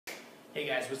Hey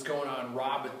guys, what's going on?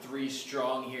 Rob with 3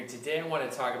 Strong here. Today I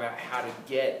want to talk about how to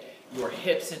get your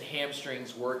hips and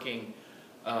hamstrings working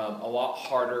a lot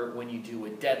harder when you do a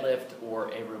deadlift or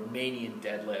a Romanian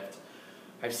deadlift.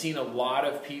 I've seen a lot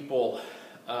of people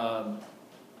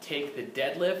take the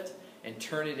deadlift and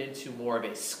turn it into more of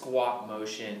a squat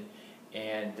motion,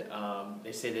 and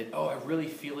they say that, oh, I really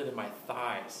feel it in my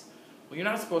thighs. Well, you're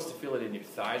not supposed to feel it in your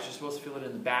thighs, you're supposed to feel it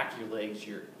in the back of your legs,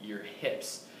 your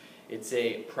hips. It's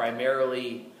a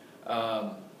primarily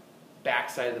back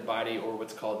side of the body, or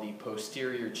what's called the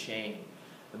posterior chain.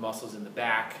 The muscles in the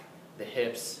back, the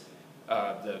hips,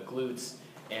 the glutes,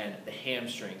 and the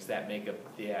hamstrings that make up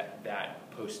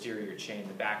that posterior chain,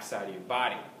 the back side of your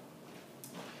body.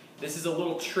 This is a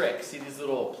little trick. See these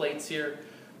little plates here?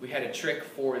 We had a trick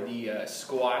for the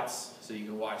squats, so you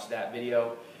can watch that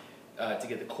video to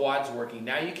get the quads working.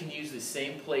 Now you can use the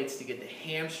same plates to get the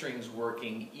hamstrings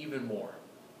working even more.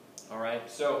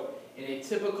 Alright, so in a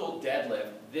typical deadlift,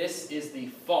 this is the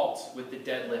fault with the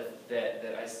deadlift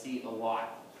that I see a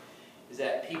lot, is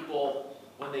that people,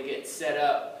 when they get set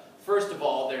up, first of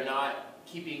all, they're not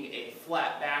keeping a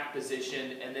flat back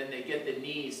position, and then they get the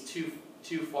knees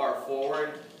too far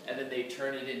forward, and then they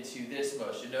turn it into this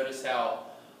motion. Notice how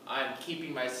I'm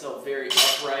keeping myself very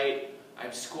upright,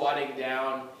 I'm squatting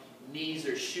down, knees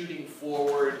are shooting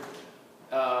forward,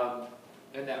 and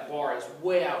that bar is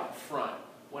way out in front.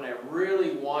 When I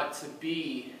really want to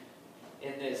be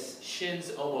in this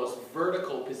shins almost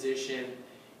vertical position,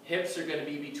 hips are going to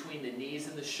be between the knees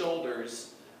and the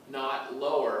shoulders, not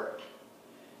lower.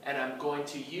 And I'm going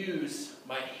to use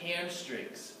my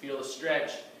hamstrings. Feel the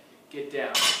stretch, get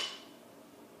down.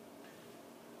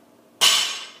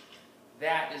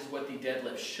 That is what the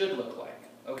deadlift should look like.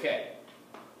 Okay,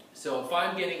 so if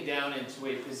I'm getting down into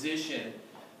a position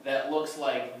that looks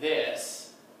like this,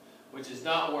 which is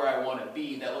not where I want to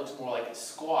be, that looks more like a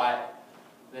squat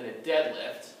than a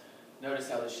deadlift. Notice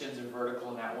how the shins are vertical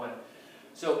in that one.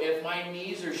 So if my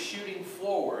knees are shooting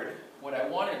forward, what I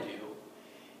want to do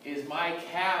is my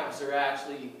calves are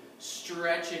actually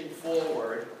stretching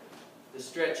forward, the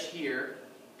stretch here,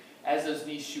 as those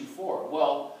knees shoot forward.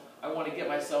 Well, I want to get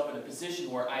myself in a position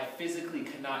where I physically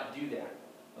cannot do that.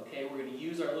 Okay, we're going to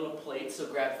use our little plates, so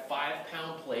grab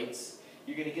 5-pound plates.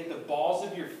 You're going to get the balls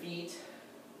of your feet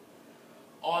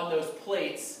on those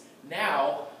plates.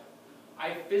 Now,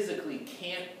 I physically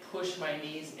can't push my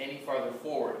knees any farther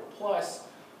forward. Plus,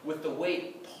 with the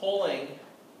weight pulling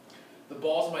the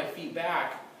balls of my feet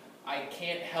back, I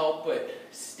can't help but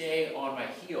stay on my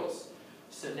heels.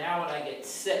 So now when I get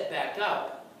set back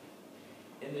up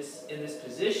in this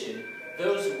position,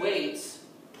 those weights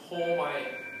pull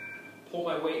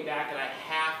my weight back, and I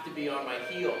have to be on my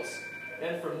heels.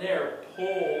 Then from there,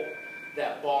 pull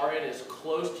that bar in as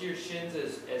close to your shins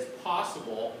as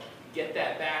possible, get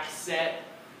that back set,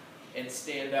 and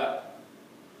stand up.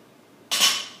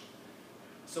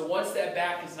 So once that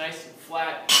back is nice and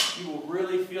flat, you will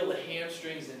really feel the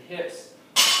hamstrings and hips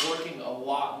working a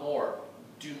lot more.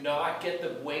 Do not get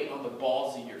the weight on the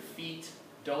balls of your feet.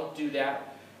 Don't do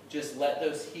that. Just let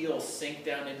those heels sink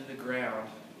down into the ground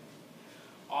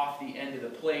off the end of the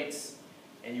plates,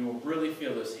 and you will really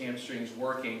feel those hamstrings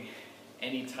working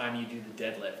anytime you do the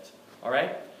deadlift.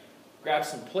 Alright? Grab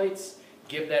some plates,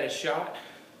 give that a shot,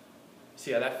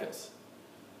 see how that feels.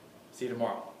 See you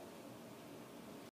tomorrow.